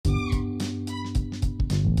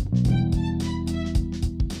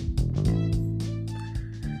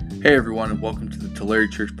Hey everyone, and welcome to the Tulare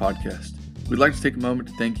Church Podcast. We'd like to take a moment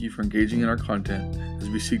to thank you for engaging in our content as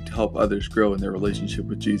we seek to help others grow in their relationship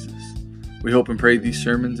with Jesus. We hope and pray these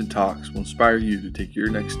sermons and talks will inspire you to take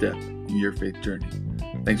your next step in your faith journey.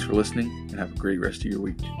 Thanks for listening, and have a great rest of your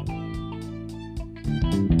week.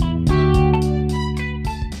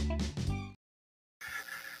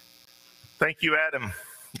 Thank you, Adam.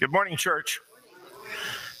 Good morning, church.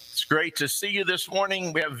 It's great to see you this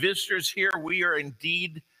morning. We have visitors here. We are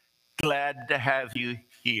indeed glad to have you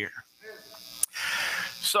here.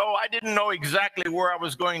 So I didn't know exactly where I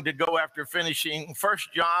was going to go after finishing 1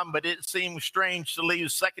 John, but it seemed strange to leave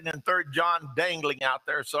 2nd and 3rd John dangling out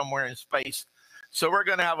there somewhere in space. So we're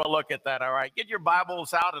going to have a look at that, all right? Get your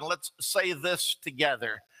Bibles out and let's say this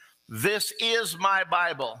together. This is my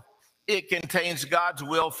Bible. It contains God's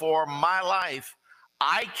will for my life.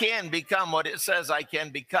 I can become what it says I can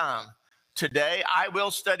become. Today, I will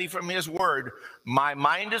study from His Word. My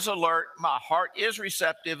mind is alert. My heart is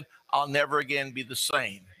receptive. I'll never again be the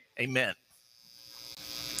same. Amen.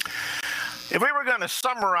 If we were going to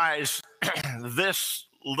summarize this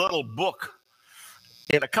little book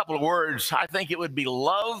in a couple of words, I think it would be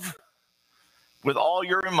love with all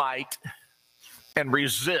your might and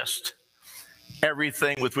resist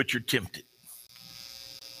everything with which you're tempted.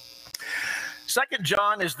 2nd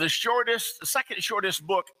John is the second shortest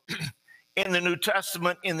book in the New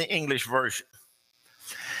Testament in the English version.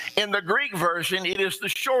 In the Greek version, it is the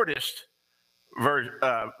shortest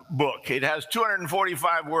book. It has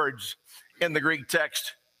 245 words in the Greek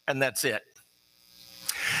text, and that's it.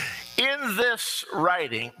 In this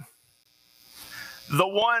writing, the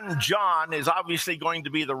one John is obviously going to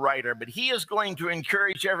be the writer, but he is going to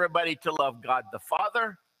encourage everybody to love God the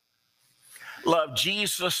Father, love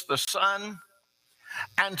Jesus the Son,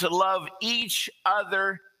 and to love each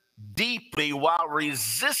other deeply while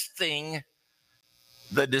resisting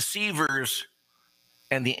the deceivers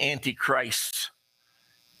and the antichrists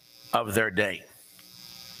of their day.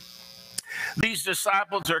 These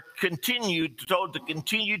disciples are told to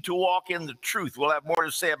continue to walk in the truth. We'll have more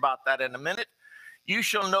to say about that in a minute. You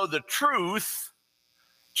shall know the truth,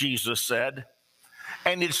 Jesus said,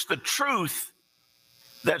 and it's the truth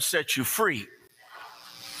that sets you free.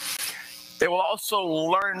 They will also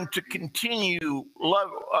learn to continue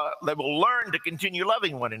loving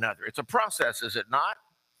one another. It's a process, is it not?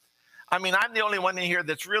 I mean, I'm the only one in here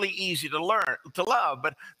that's really easy to love,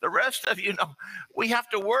 but the rest of you know, we have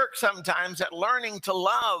to work sometimes at learning to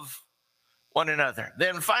love one another.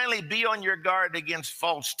 Then finally, be on your guard against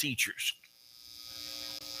false teachers.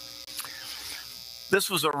 This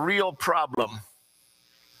was a real problem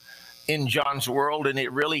in John's world, and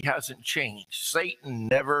it really hasn't changed. Satan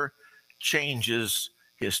never changes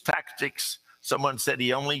his tactics. Someone said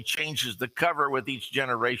he only changes the cover with each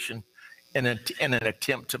generation in an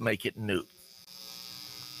attempt to make it new.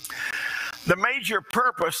 The major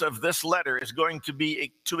purpose of this letter is going to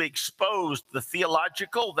be to expose the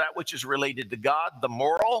theological, that which is related to God, the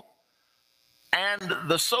moral, and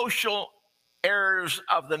the social errors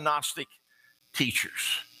of the Gnostic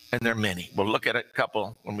teachers. And there are many. We'll look at a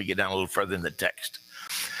couple when we get down a little further in the text.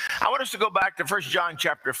 I want us to go back to 1 John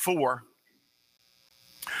chapter 4.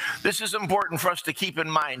 This is important for us to keep in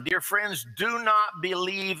mind. Dear friends, do not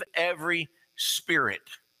believe every spirit,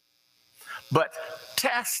 but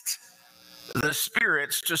test the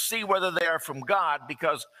spirits to see whether they are from God,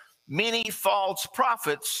 because many false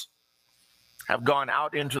prophets have gone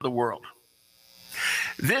out into the world.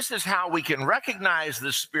 This is how we can recognize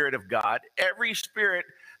the Spirit of God. Every spirit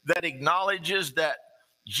that acknowledges that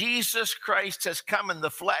Jesus Christ has come in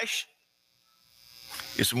the flesh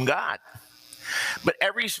is from God. But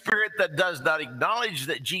every spirit that does not acknowledge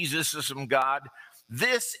that Jesus is from God,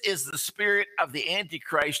 this is the spirit of the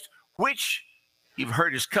Antichrist, which you've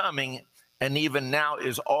heard is coming and even now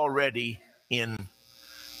is already in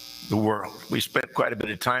the world. We spent quite a bit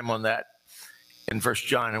of time on that in 1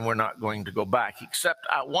 John, and we're not going to go back, except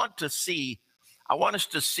I want us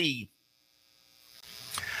to see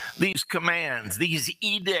these commands, these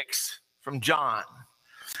edicts from John.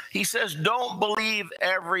 He says, don't believe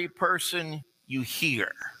every person you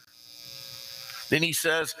hear. Then he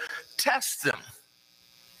says, test them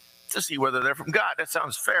to see whether they're from God. That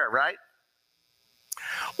sounds fair, right?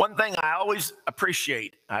 One thing I always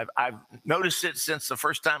appreciate, I've noticed it since the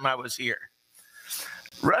first time I was here.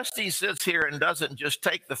 Rusty sits here and doesn't just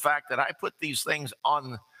take the fact that I put these things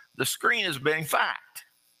on the screen as being fact.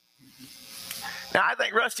 Now, I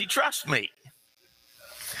think Rusty trusts me.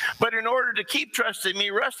 But in order to keep trusting me,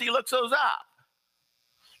 Rusty looks those up.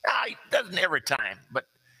 Now, he doesn't every time, but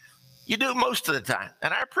You do most of the time,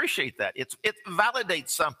 and I appreciate that. It validates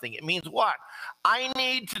something. It means what? I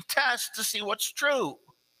need to test to see what's true.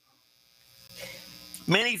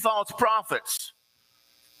 Many false prophets.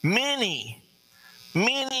 Many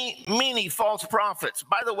false prophets.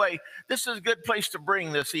 By the way, this is a good place to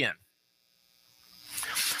bring this in.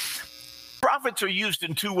 Prophets are used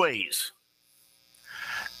in two ways.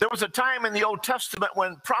 There was a time in the Old Testament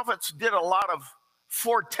when prophets did a lot of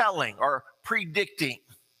foretelling or predicting.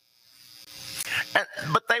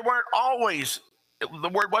 But they weren't always, the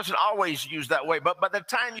word wasn't always used that way. But by the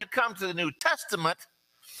time you come to the New Testament,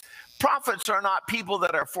 prophets are not people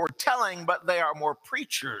that are foretelling, but they are more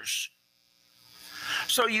preachers.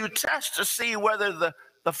 So you test to see whether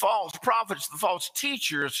the false prophets, the false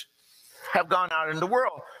teachers have gone out in the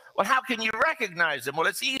world. Well, how can you recognize them? Well,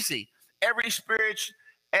 it's easy.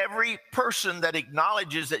 Every person that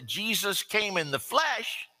acknowledges that Jesus came in the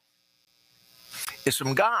flesh is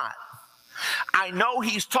from God. I know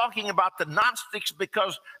he's talking about the Gnostics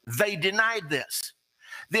because they denied this.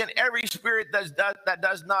 Then every spirit that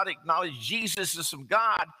does not acknowledge Jesus is from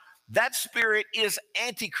God, that spirit is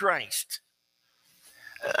Antichrist.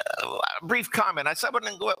 A brief comment. I said I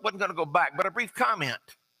wasn't going to go back, but a brief comment.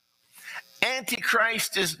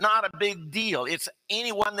 Antichrist is not a big deal. It's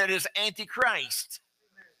anyone that is Antichrist.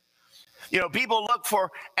 You know, people look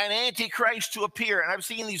for an Antichrist to appear, and I've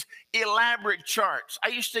seen these elaborate charts. I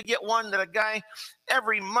used to get one that a guy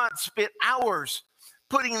every month spent hours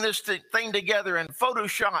putting this thing together in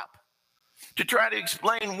Photoshop to try to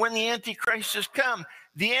explain when the Antichrist has come.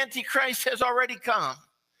 The Antichrist has already come.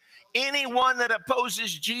 Anyone that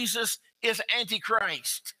opposes Jesus is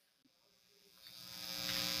Antichrist.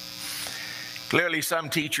 Clearly, some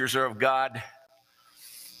teachers are of God,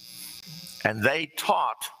 and they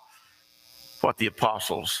taught what the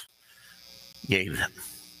apostles gave them.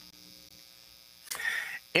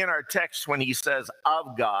 In our text, when he says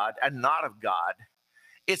of God and not of God,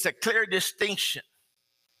 it's a clear distinction.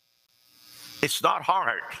 It's not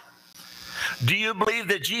hard. Do you believe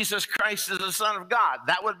that Jesus Christ is the Son of God?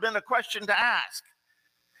 That would have been a question to ask.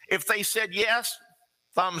 If they said yes,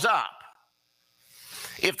 thumbs up.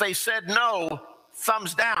 If they said no,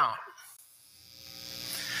 thumbs down.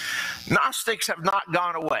 Gnostics have not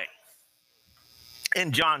gone away.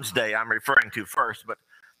 In John's day, I'm referring to first, but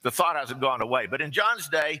the thought hasn't gone away. But in John's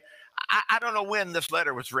day, I don't know when this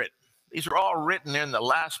letter was written. These are all written in the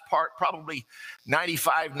last part, probably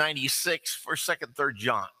 95, 96, 1st, 2nd, 3rd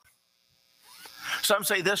John. Some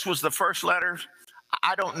say this was the first letter.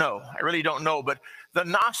 I don't know. I really don't know. But the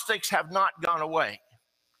Gnostics have not gone away.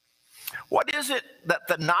 What is it that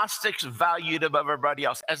the Gnostics valued above everybody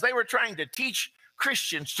else? As they were trying to teach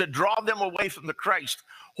Christians to draw them away from the Christ,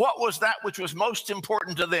 what was that which was most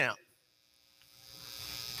important to them?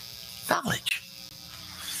 Knowledge.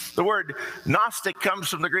 The word Gnostic comes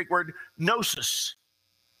from the Greek word gnosis.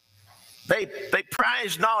 They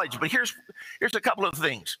prize knowledge, but here's a couple of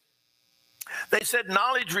things. They said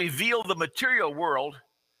knowledge revealed the material world,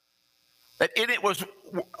 that in it was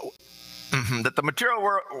that the material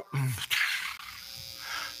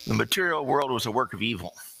world was a work of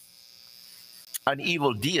evil, an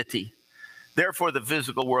evil deity. Therefore, the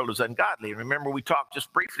physical world is ungodly. Remember, we talked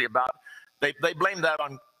just briefly about they blamed that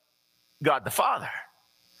on God the Father.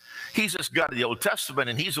 He's this God of the Old Testament,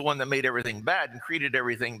 and he's the one that made everything bad and created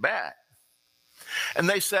everything bad. And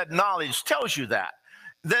they said knowledge tells you that.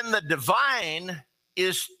 Then the divine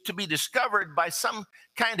is to be discovered by some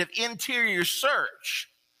kind of interior search.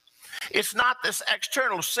 It's not this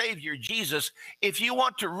external Savior, Jesus. If you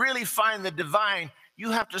want to really find the divine,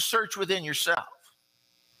 you have to search within yourself.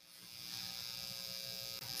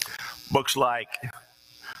 Books like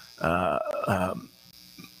the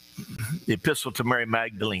Epistle to Mary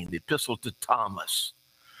Magdalene, the Epistle to Thomas.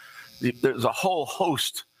 There's a whole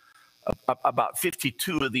host, about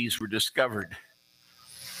 52 of these were discovered.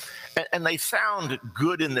 And they sound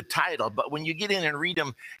good in the title, but when you get in and read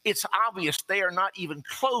them, it's obvious they are not even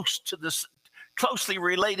closely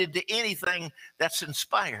related to anything that's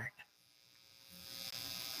inspired.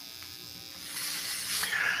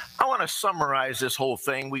 I want to summarize this whole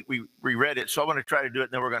thing. We read it, so I want to try to do it,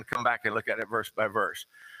 and then we're going to come back and look at it verse by verse.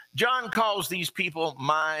 John calls these people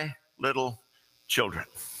my little children.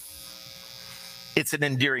 It's an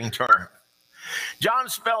endearing term. John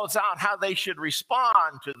spells out how they should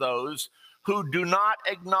respond to those who do not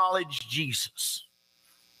acknowledge Jesus.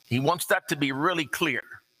 He wants that to be really clear.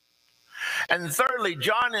 And thirdly,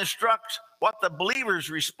 John instructs what the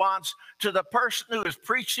believer's response to the person who is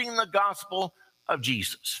preaching the gospel of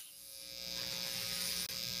Jesus.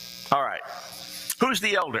 All right. Who's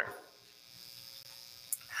the elder?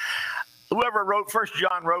 Whoever wrote First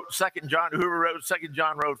John wrote Second John. Whoever wrote Second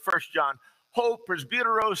John wrote First John. Hope,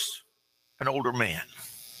 presbyteros, an older man.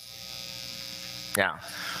 Yeah.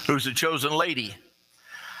 Who's the chosen lady?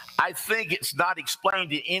 I think it's not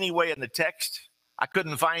explained in any way in the text. I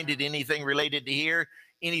couldn't find it anything related to here,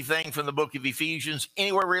 anything from the book of Ephesians,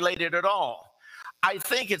 anywhere related at all. I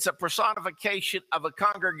think it's a personification of a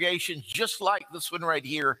congregation just like this one right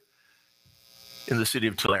here in the city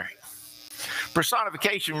of Tulare.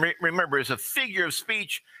 Personification, remember, is a figure of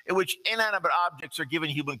speech in which inanimate objects are given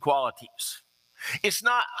human qualities. It's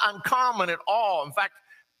not uncommon at all. In fact,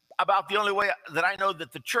 about the only way that I know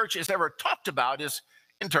that the church has ever talked about is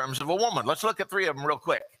in terms of a woman. Let's look at three of them real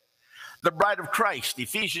quick. The bride of Christ,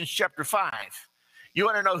 Ephesians chapter 5. You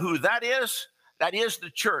want to know who that is? That is the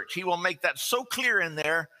church. He will make that so clear in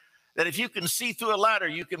there that if you can see through a ladder,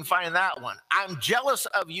 you can find that one. I'm jealous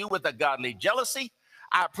of you with a godly jealousy.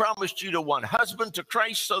 I promised you to one husband, to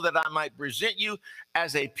Christ, so that I might present you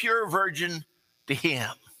as a pure virgin to him.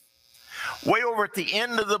 Way over at the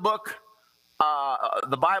end of the book,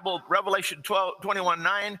 the Bible, Revelation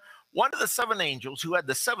 21:9, one of the seven angels who had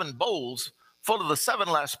the seven bowls full of the seven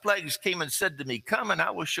last plagues came and said to me, come and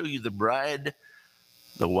I will show you the bride,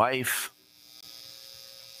 the wife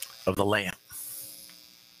of the Lamb.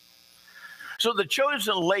 So the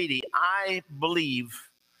chosen lady, I believe,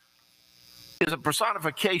 is a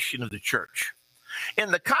personification of the church.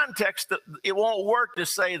 In the context, it won't work to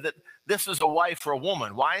say that this is a wife or a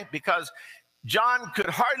woman. Why? Because John could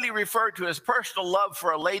hardly refer to his personal love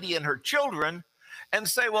for a lady and her children and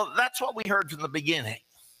say, well, that's what we heard from the beginning.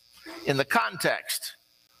 In the context,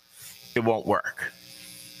 it won't work.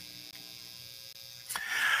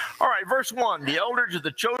 All right, verse 1, the elders of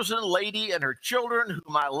the chosen lady and her children,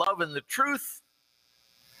 whom I love in the truth,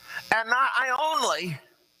 and not I only,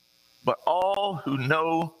 but all who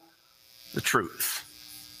know the truth.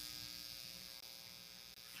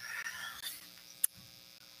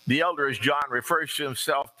 The elder, as John refers to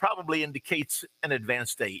himself, probably indicates an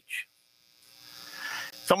advanced age.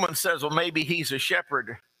 Someone says, well, maybe he's a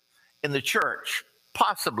shepherd in the church.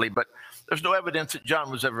 Possibly, but there's no evidence that John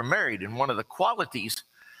was ever married. And one of the qualities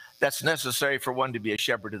that's necessary for one to be a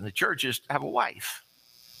shepherd in the church is to have a wife.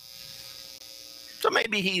 So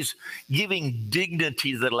maybe he's giving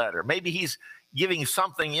dignity to the letter. Maybe he's giving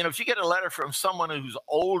something. You know, if you get a letter from someone who's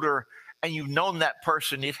older and you've known that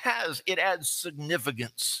person, it adds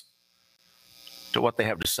significance to what they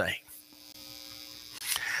have to say.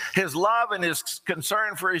 His love and his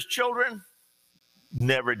concern for his children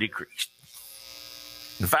never decreased.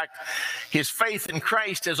 In fact, his faith in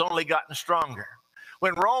Christ has only gotten stronger.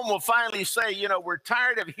 When Rome will finally say, you know, we're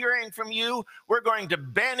tired of hearing from you, we're going to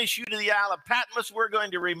banish you to the Isle of Patmos, we're going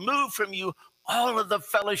to remove from you all of the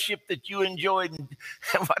fellowship that you enjoyed. And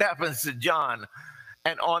what happens to John?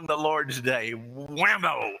 And on the Lord's day,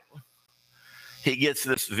 whammo, he gets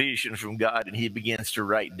this vision from God and he begins to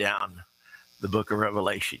write down the book of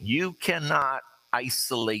Revelation. You cannot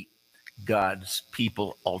isolate God's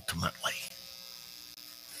people ultimately.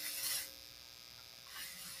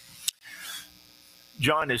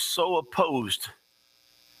 John is so opposed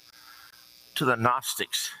to the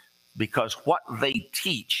Gnostics because what they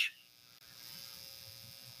teach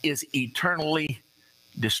is eternally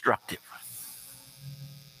destructive.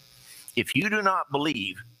 If you do not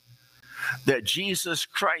believe that Jesus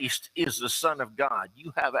Christ is the Son of God,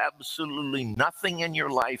 you have absolutely nothing in your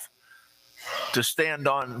life to stand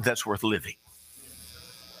on that's worth living.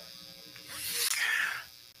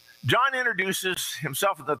 John introduces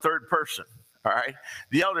himself in the third person. All right,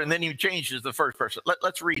 the elder, and then he changes the first person.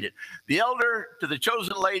 Let's read it. The elder to the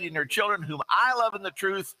chosen lady and her children, whom I love in the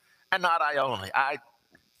truth, and not I only.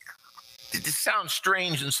 It sounds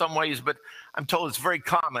strange in some ways, but I'm told it's very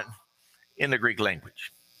common in the Greek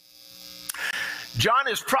language. John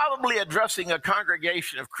is probably addressing a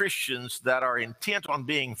congregation of Christians that are intent on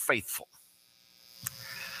being faithful.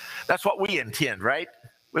 That's what we intend, right?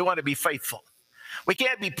 We want to be faithful. We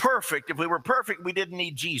can't be perfect. If we were perfect, we didn't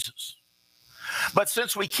need Jesus. But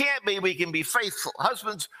since we can't be, we can be faithful.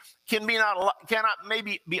 Husbands cannot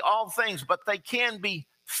maybe be all things, but they can be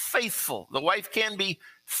faithful. The wife can be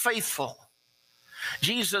faithful.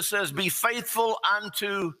 Jesus says, be faithful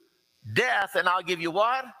unto death, and I'll give you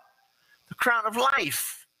what? The crown of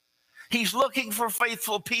life. He's looking for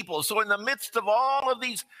faithful people. So in the midst of all of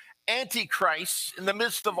these antichrists, in the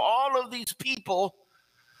midst of all of these people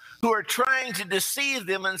who are trying to deceive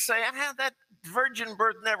them and say, that virgin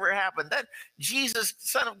birth never happened, that Jesus,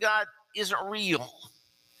 Son of God, isn't real,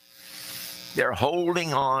 they're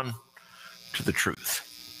holding on to the truth.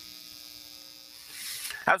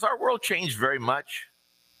 Has our world changed very much?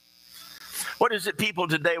 What is it people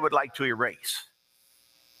today would like to erase?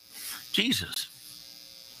 Jesus.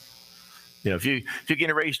 If you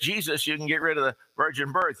can erase Jesus, you can get rid of the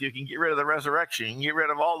virgin birth. You can get rid of the resurrection. You can get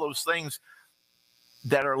rid of all those things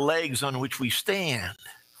that are legs on which we stand.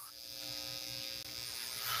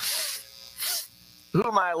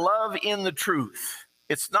 Whom I love in the truth.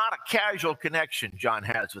 It's not a casual connection John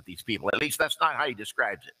has with these people. At least that's not how he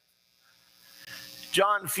describes it.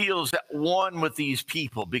 John feels at one with these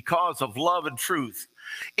people because of love and truth.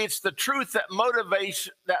 It's the truth that motivates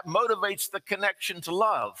the connection to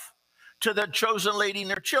love, to the chosen lady and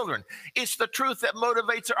their children. It's the truth that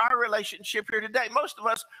motivates our relationship here today. Most of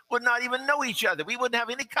us would not even know each other. We wouldn't have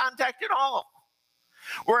any contact at all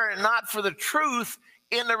were it not for the truth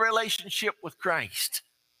in the relationship with Christ.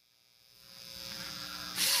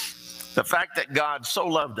 The fact that God so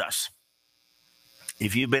loved us.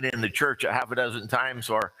 If you've been in the church a half a dozen times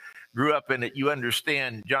or grew up in it, you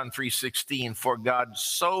understand John 3:16, for God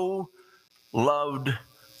so loved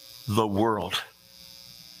the world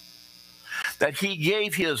that he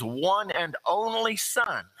gave his one and only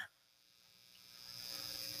Son,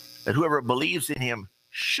 that whoever believes in him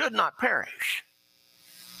should not perish,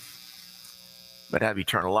 but have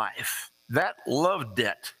eternal life. That love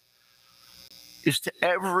debt is to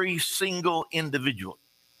every single individual,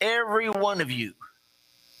 every one of you.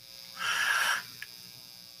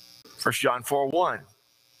 1 John 4:1,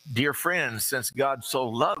 dear friends, since God so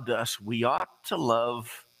loved us, we ought to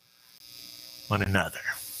love one another.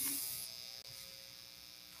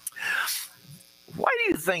 Why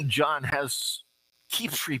do you think John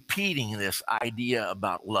keeps repeating this idea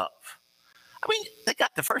about love? I mean, they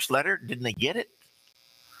got the first letter. Didn't they get it?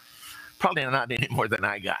 Probably not any more than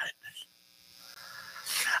I got it.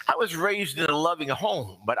 I was raised in a loving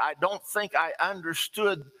home, but I don't think I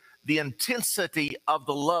understood the intensity of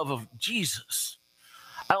the love of Jesus.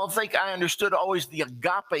 I don't think I understood always the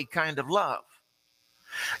agape kind of love.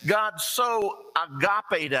 God so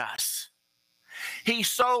agaped us. He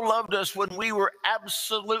so loved us when we were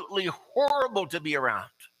absolutely horrible to be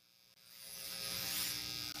around.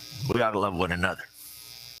 We ought to love one another.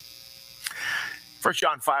 1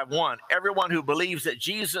 John 5:1, everyone who believes that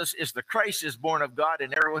Jesus is the Christ is born of God,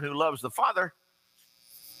 and everyone who loves the Father,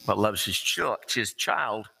 but loves his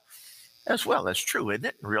child as well. That's true, isn't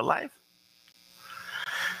it, in real life?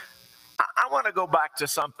 I want to go back to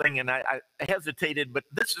something, and I hesitated, but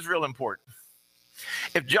this is real important.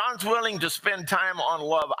 If John's willing to spend time on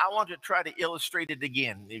love, I want to try to illustrate it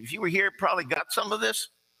again. If you were here, probably got some of this.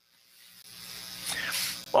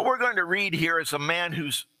 What we're going to read here is a man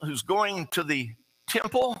who's going to the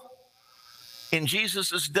temple in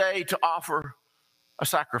Jesus' day to offer a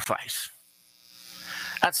sacrifice.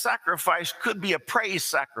 That sacrifice could be a praise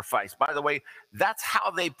sacrifice. By the way, that's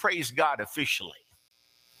how they praise God officially.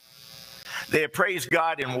 They praise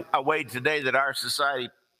God in a way today that our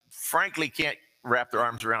society, frankly, can't wrap their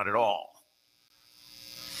arms around at all.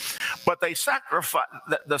 But the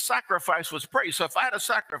sacrifice was praise. So if I had a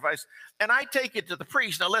sacrifice and I take it to the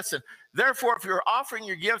priest, now listen, therefore, if you're offering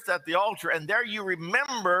your gift at the altar and there you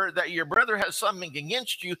remember that your brother has something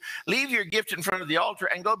against you, leave your gift in front of the altar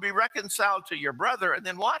and go be reconciled to your brother. And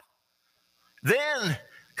then what? Then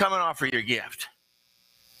come and offer your gift.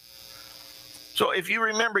 So if you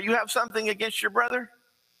remember you have something against your brother,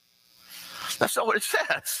 that's not what it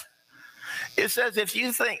says. It says if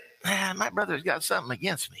you think, my brother's got something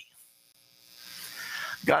against me,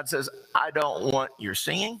 God says, I don't want your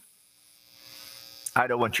singing. I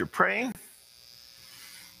don't want your praying.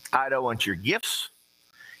 I don't want your gifts.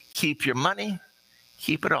 Keep your money.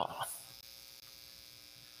 Keep it all.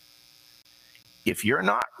 If you're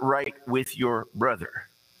not right with your brother,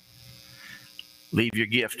 leave your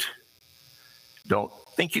gift. Don't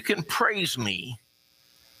think you can praise me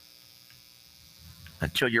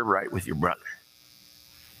until you're right with your brother.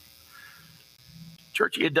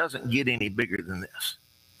 Church, it doesn't get any bigger than this.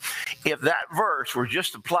 If that verse were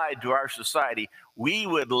just applied to our society, we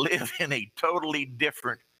would live in a totally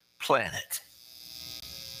different planet.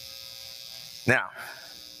 Now,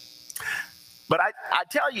 but I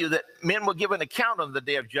tell you that men will give an account on the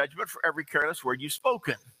day of judgment for every careless word you've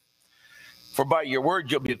spoken. For by your word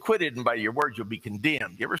you'll be acquitted, and by your word you'll be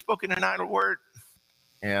condemned. You ever spoken an idle word?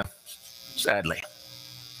 Yeah, sadly.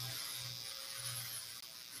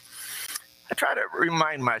 I try to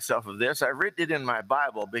remind myself of this. I've written it in my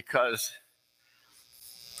Bible because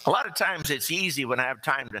a lot of times it's easy when I have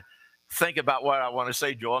time to think about what I want to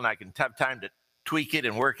say, Joel, and I can have time to tweak it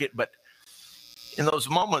and work it. But in those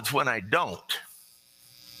moments when I don't,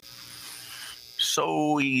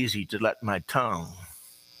 so easy to let my tongue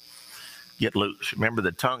get loose. Remember,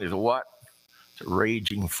 the tongue is a what? It's a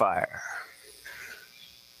raging fire.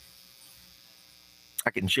 I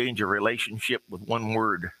can change a relationship with one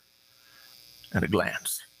word and a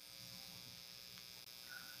glance.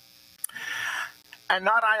 And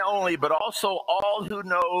not I only, but also all who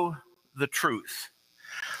know the truth.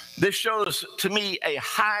 This shows to me a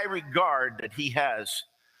high regard that he has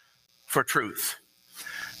for truth.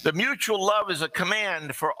 The mutual love is a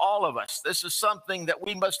command for all of us. This is something that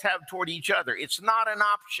we must have toward each other. It's not an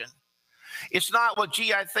option. It's not, well,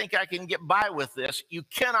 gee, I think I can get by with this. You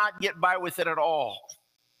cannot get by with it at all.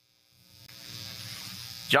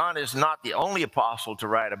 John is not the only apostle to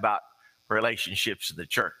write about relationships in the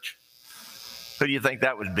church. Who do you think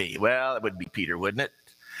that would be? Well, it would be Peter, wouldn't it?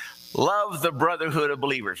 Love the brotherhood of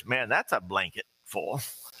believers. Man, that's a blanket full.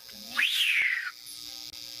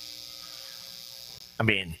 I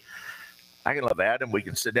mean, I can love Adam. We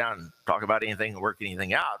can sit down and talk about anything and work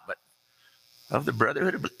anything out, but love the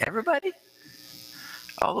brotherhood of everybody?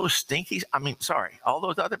 All those stinkies, all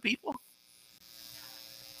those other people?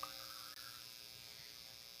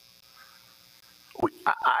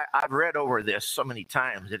 I've read over this so many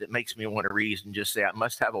times that it makes me want to read and just say, I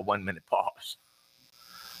must have a 1-minute pause.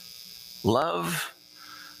 Love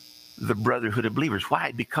the brotherhood of believers.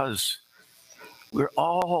 Why? Because we're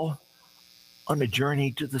all on a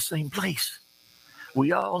journey to the same place.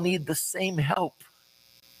 We all need the same help.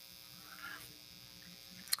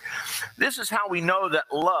 This is how we know that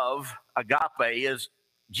love, agape, is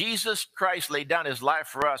Jesus Christ laid down his life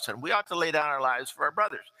for us, and we ought to lay down our lives for our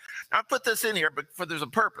brothers. Now, I put this in here, but there's a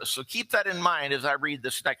purpose, so keep that in mind as I read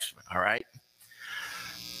this next one, all right?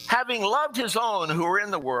 Having loved his own who were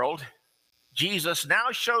in the world, Jesus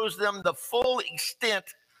now shows them the full extent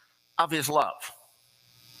of his love.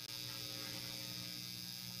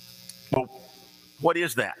 Well, what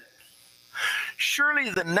is that? Surely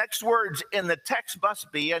the next words in the text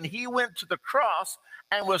must be, and he went to the cross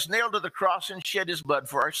and was nailed to the cross and shed his blood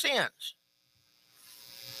for our sins.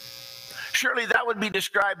 Surely that would be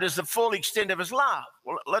described as the full extent of his love.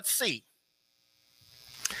 Well, let's see.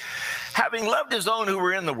 Having loved his own who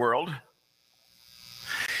were in the world,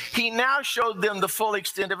 he now showed them the full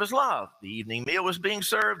extent of his love. The evening meal was being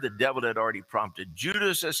served. The devil had already prompted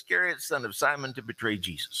Judas Iscariot, son of Simon, to betray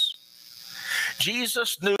Jesus.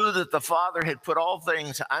 Jesus knew that the Father had put all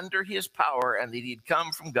things under his power and that he'd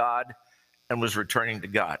come from God and was returning to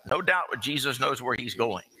God. No doubt what Jesus knows where he's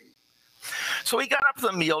going. So he got up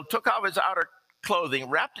from the meal, took off his outer clothing,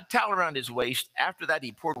 wrapped a towel around his waist. After that,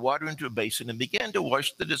 he poured water into a basin and began to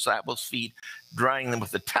wash the disciples' feet, drying them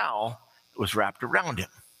with the towel that was wrapped around him.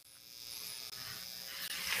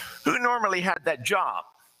 Who normally had that job?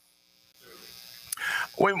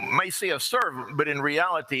 We may say a servant, but in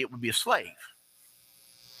reality, it would be a slave.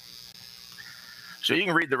 So you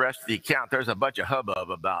can read the rest of the account. There's a bunch of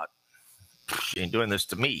hubbub about, she ain't doing this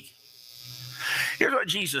to me. Here's what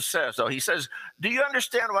Jesus says, though. He says, do you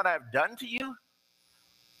understand what I've done to you?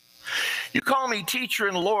 You call me teacher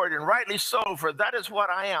and Lord, and rightly so, for that is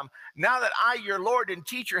what I am. Now that I, your Lord and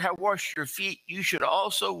teacher, have washed your feet, you should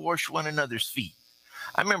also wash one another's feet.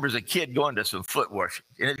 I remember as a kid going to some foot washing.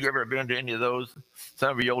 Have you ever been to any of those?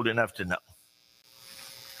 Some of you old enough to know.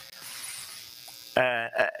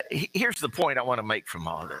 Here's the point I want to make from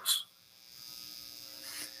all this.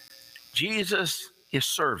 Jesus is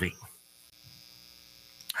serving.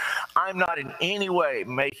 I'm not in any way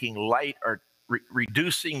making light or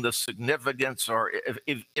reducing the significance, or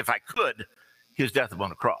if I could, his death upon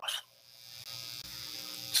the cross.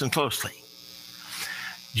 Listen closely.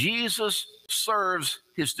 Jesus serves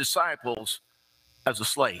his disciples as a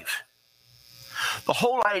slave. The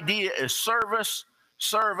whole idea is service,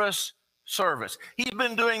 service, service. He's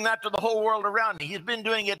been doing that to the whole world around me. He's been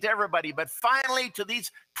doing it to everybody. But finally, to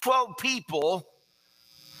these 12 people,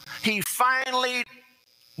 he finally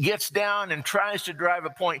gets down and tries to drive a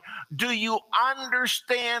point. Do you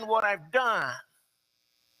understand what I've done?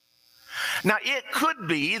 Now, it could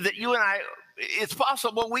be that you and I, it's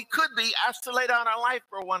possible we could be asked to lay down our life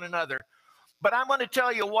for one another. But I'm going to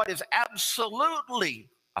tell you what is absolutely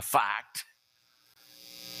a fact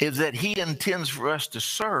is that he intends for us to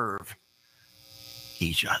serve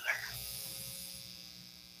each other.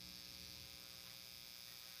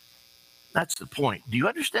 That's the point. Do you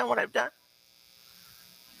understand what I've done?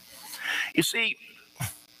 You see,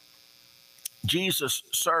 Jesus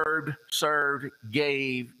served,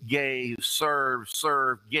 gave,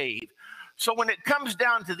 served, gave. So when it comes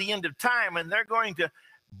down to the end of time and they're going to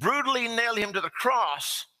brutally nail him to the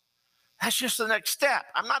cross, that's just the next step.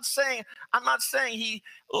 I'm not saying he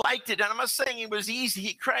liked it, and I'm not saying it was easy.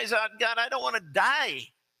 He cries out, God, I don't want to die.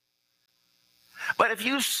 But if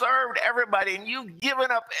you served everybody and you've given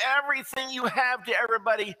up everything you have to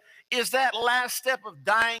everybody, is that last step of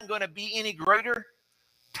dying going to be any greater?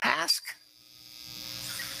 task.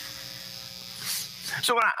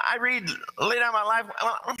 So when I read, lay down my life,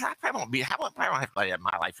 well, I probably don't have to lay down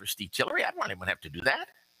my life for Steve Tillery. I don't even have to do that.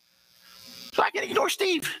 So I can ignore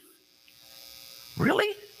Steve.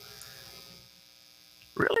 Really?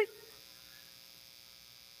 Really?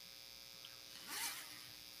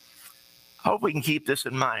 I hope we can keep this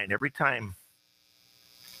in mind every time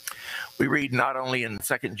we read, not only in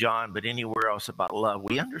 2 John, but anywhere else about love.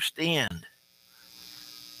 We understand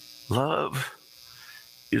love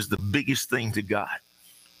is the biggest thing to God.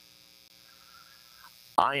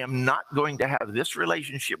 I am not going to have this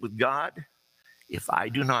relationship with God if I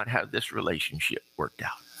do not have this relationship worked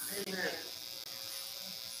out. Amen.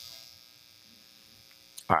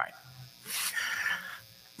 All right.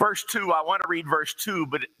 Verse 2, I want to read verse 2,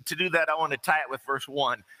 but to do that, I want to tie it with verse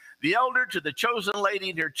 1. The elder to the chosen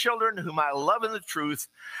lady and their children, whom I love in the truth,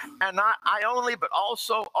 and not I only, but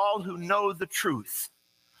also all who know the truth,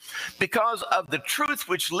 because of the truth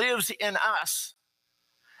which lives in us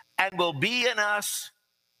and will be in us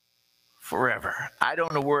forever. I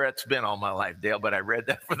don't know where it's been all my life, Dale, but I read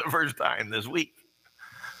that for the first time this week.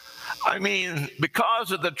 I mean,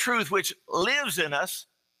 because of the truth which lives in us,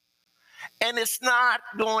 and it's not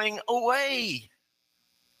going away.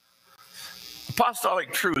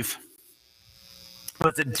 Apostolic truth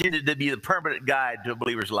was intended to be the permanent guide to a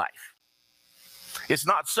believer's life. It's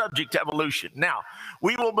not subject to evolution. Now,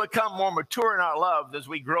 we will become more mature in our love as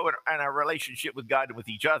we grow in our relationship with God and with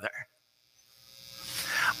each other.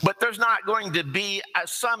 But there's not going to be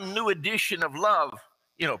some new edition of love,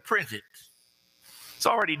 printed. It's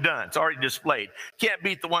already done. It's already displayed. Can't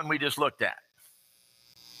beat the one we just looked at.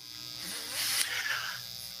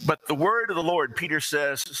 But the word of the Lord, Peter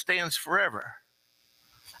says, stands forever.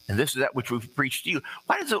 And this is that which we've preached to you.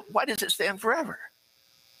 Why does it stand forever?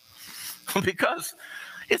 Because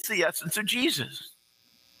it's the essence of Jesus.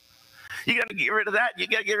 You got to get rid of that. You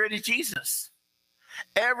got to get rid of Jesus.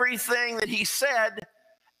 Everything that he said,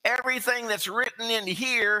 everything that's written in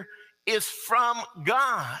here is from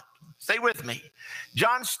God. Stay with me.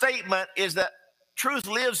 John's statement is that truth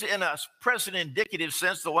lives in us, present indicative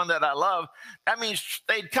sense, the one that I love. That means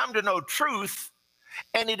they'd come to know truth,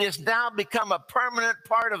 and it has now become a permanent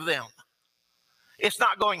part of them. It's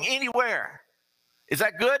not going anywhere. Is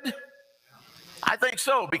that good? I think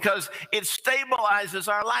so, because it stabilizes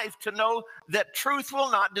our life to know that truth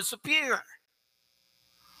will not disappear.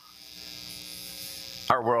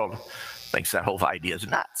 Our world thinks that whole idea is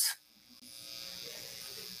nuts.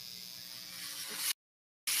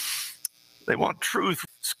 They want truth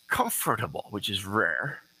that's comfortable, which is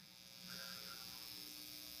rare.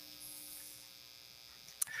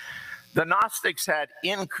 The Gnostics had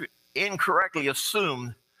incorrectly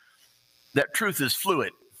assumed that truth is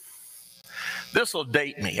fluid. This will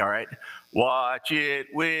date me, all right? Watch it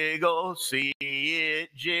wiggle, see it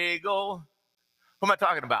jiggle. Who am I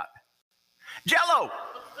talking about? Jell-O.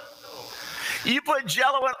 You put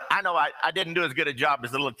Jell-O in. I know I didn't do as good a job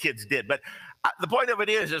as the little kids did, but the point of it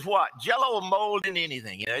is what? Jell-O will mold in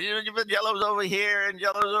anything. You put Jell-O's over here and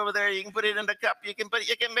Jell-O's over there. You can put it in the cup. You can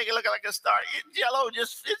make it look like a star. Jell-O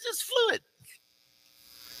it's just fluid.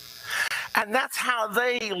 And that's how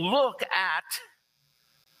they look at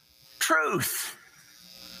truth.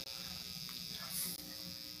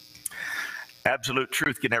 Absolute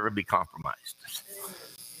truth can never be compromised.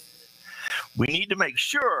 We need to make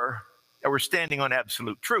sure that we're standing on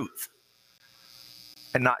absolute truth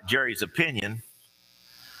and not Jerry's opinion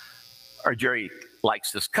or Jerry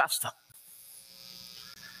likes this custom.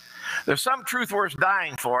 There's some truth worth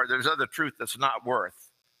dying for. There's other truth that's not worth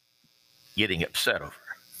getting upset over.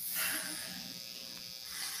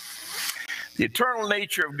 The eternal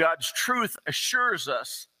nature of God's truth assures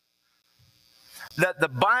us that the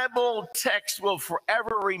Bible text will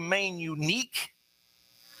forever remain unique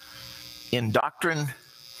in doctrine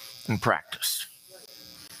and practice.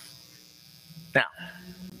 Now,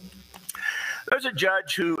 there is a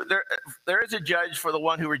judge for the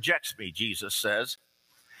one who rejects me, Jesus says,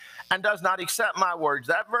 and does not accept my words.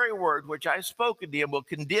 That very word which I have spoken to him will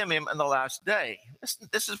condemn him in the last day.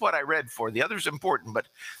 This is what I read for. The other is important, but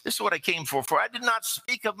this is what I came for. For I did not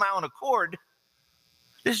speak of my own accord.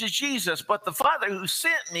 This is Jesus, but the Father who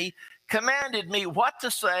sent me commanded me what to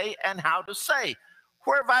say and how to say.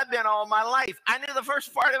 Where have I been all my life? I knew the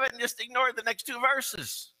first part of it and just ignored the next two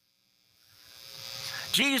verses.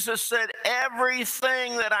 Jesus said,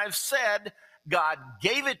 everything that I've said, God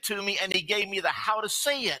gave it to me, and he gave me the how to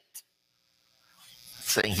say it.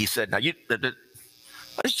 He said, now,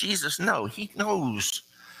 what does Jesus know? He knows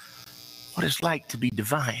what it's like to be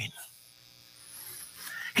divine.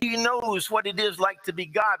 He knows what it is like to be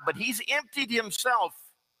God, but he's emptied himself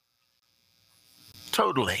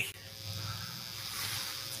totally.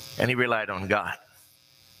 And he relied on God.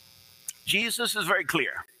 Jesus is very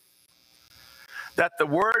clear that the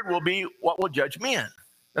word will be what will judge men.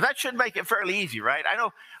 Now that should make it fairly easy, right? I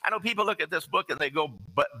know people look at this book and they go,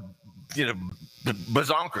 but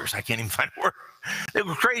bazonkers. I can't even find a word. They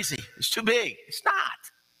go crazy. It's too big. It's not.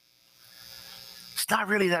 It's not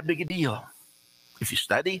really that big a deal. If you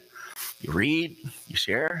study, you read, you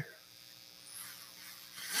share.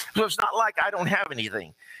 So it's not like I don't have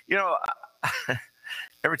anything. You know,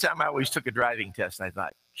 every time I always took a driving test, I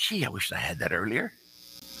thought, gee, I wish I had that earlier.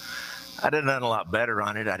 I'd have done a lot better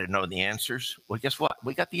on it. I didn't know the answers. Well, guess what?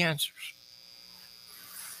 We got the answers.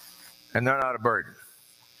 And they're not a burden.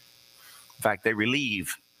 In fact, they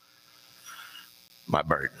relieve my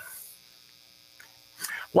burden.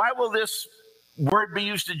 Why will this word be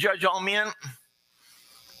used to judge all men?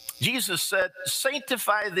 Jesus said,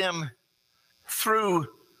 sanctify them through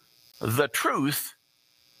the truth.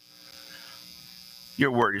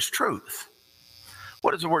 Your word is truth.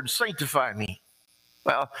 What does the word sanctify mean?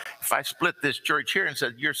 Well, if I split this church here and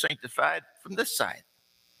said, you're sanctified from this side,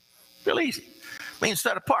 real easy. It means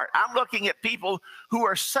set apart. I'm looking at people who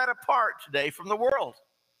are set apart today from the world.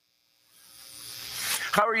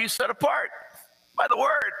 How are you set apart? By the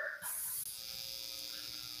word.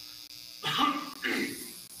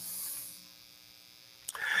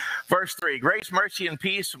 Verse 3, grace, mercy, and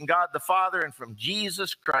peace from God the Father and from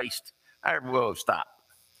Jesus Christ. I will stop.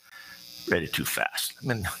 Read it too fast.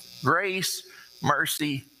 Grace,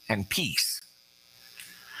 mercy, and peace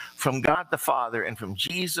from God the Father and from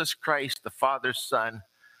Jesus Christ, the Father's Son,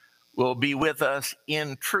 will be with us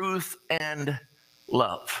in truth and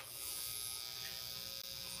love.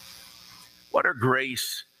 What are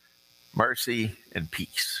grace, mercy, and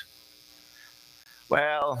peace?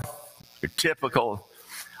 Well, they're typical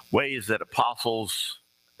ways that apostles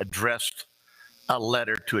addressed a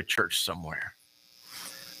letter to a church somewhere.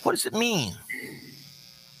 What does it mean?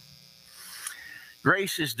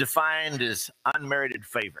 Grace is defined as unmerited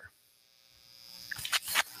favor.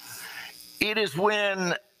 It is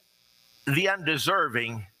when the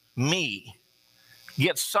undeserving, me,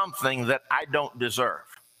 gets something that I don't deserve.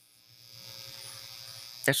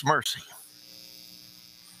 It's mercy.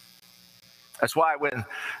 That's why when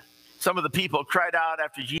some of the people cried out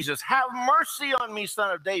after Jesus, have mercy on me,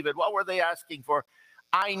 son of David, what were they asking for?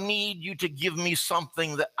 I need you to give me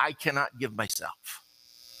something that I cannot give myself.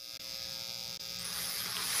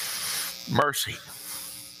 Mercy.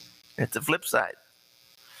 It's the flip side.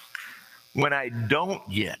 When I don't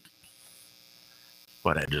get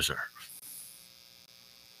what I deserve.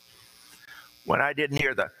 When I didn't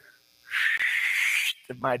hear the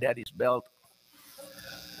of my daddy's belt,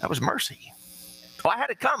 that was mercy. Well, I had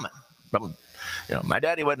it coming. But, my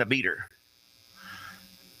daddy wasn't a beater.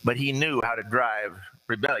 But he knew how to drive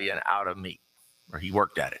rebellion out of me, or he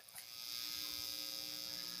worked at it.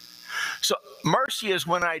 So mercy is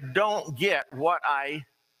when I don't get what I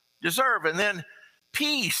deserve. And then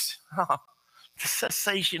peace, the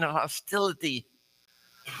cessation of hostility.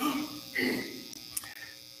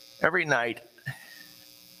 Every night,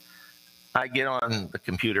 I get on the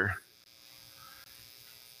computer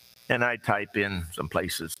and I type in some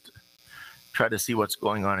places to try to see what's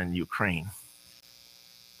going on in Ukraine.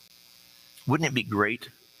 Wouldn't it be great?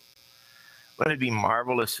 Wouldn't it be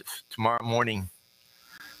marvelous if tomorrow morning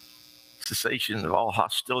cessation of all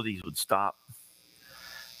hostilities would stop?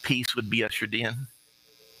 Peace would be ushered in.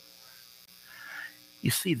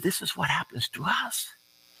 You see, this is what happens to us.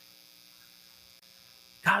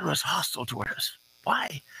 God was hostile toward us.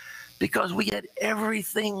 Why? Because we had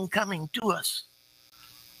everything coming to us.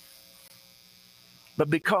 But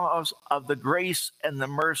because of the grace and the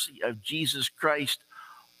mercy of Jesus Christ,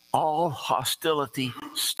 all hostility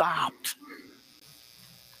stopped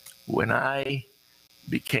when I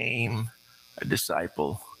became a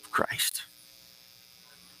disciple of Christ.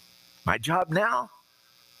 My job now,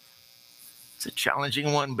 it's a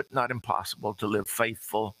challenging one, but not impossible, to live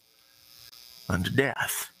faithful unto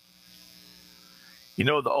death.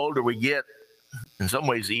 The older we get, in some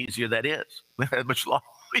ways, the easier that is. Much longer.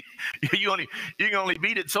 You can only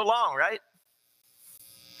beat it so long, right?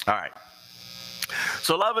 All right.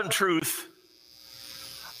 So love and truth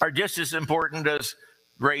are just as important as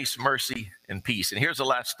grace, mercy, and peace. And here's the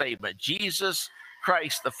last statement. Jesus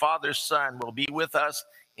Christ, the Father's Son, will be with us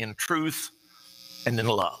in truth and in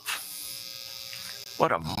love.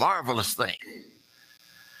 What a marvelous thing.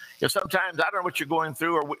 Sometimes, I don't know what you're going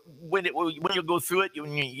through, or when you go through it,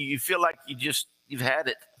 you feel like you've had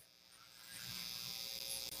it.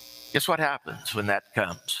 Guess what happens when that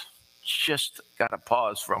comes? Just got to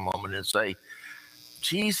pause for a moment and say,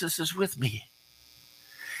 Jesus is with me.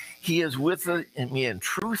 He is with me in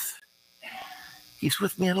truth. He's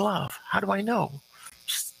with me in love. How do I know?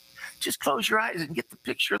 Just close your eyes and get the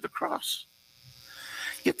picture of the cross.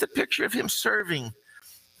 Get the picture of him serving,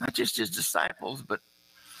 not just his disciples, but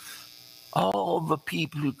all the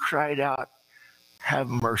people who cried out, have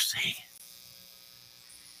mercy.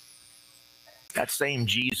 That same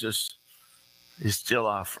Jesus is still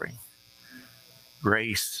offering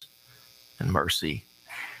grace and mercy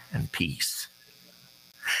and peace.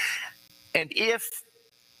 And if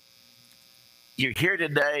you're here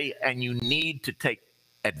today and you need to take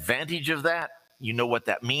advantage of that, you know what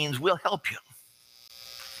that means, we'll help you.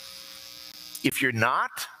 If you're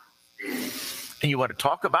not, and you want to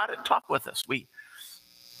talk about it, talk with us. We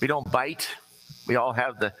don't bite. We all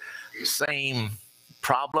have the same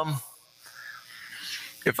problem.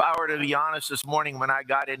 If I were to be honest this morning when I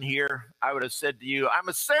got in here, I would have said to you, I'm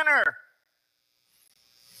a sinner,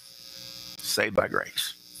 saved by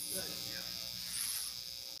grace.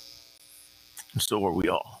 And so are we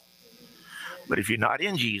all. But if you're not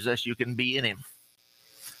in Jesus, you can be in him.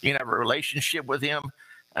 You can have a relationship with him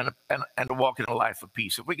and walk in a life of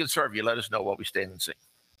peace. If we can serve you, let us know while we stand and sing.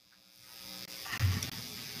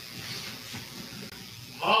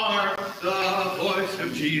 Hark the voice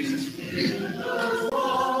of Jesus.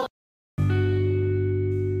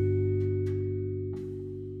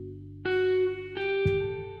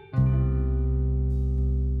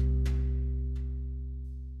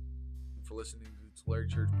 For listening to the Tulare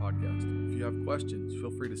Church podcast. If you have questions,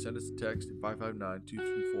 feel free to send us a text at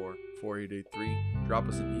 559-234-4883, drop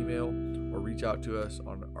us an email, or reach out to us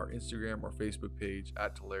on our Instagram or Facebook page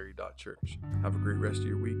at tulare.church. Have a great rest of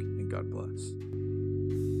your week, and God bless.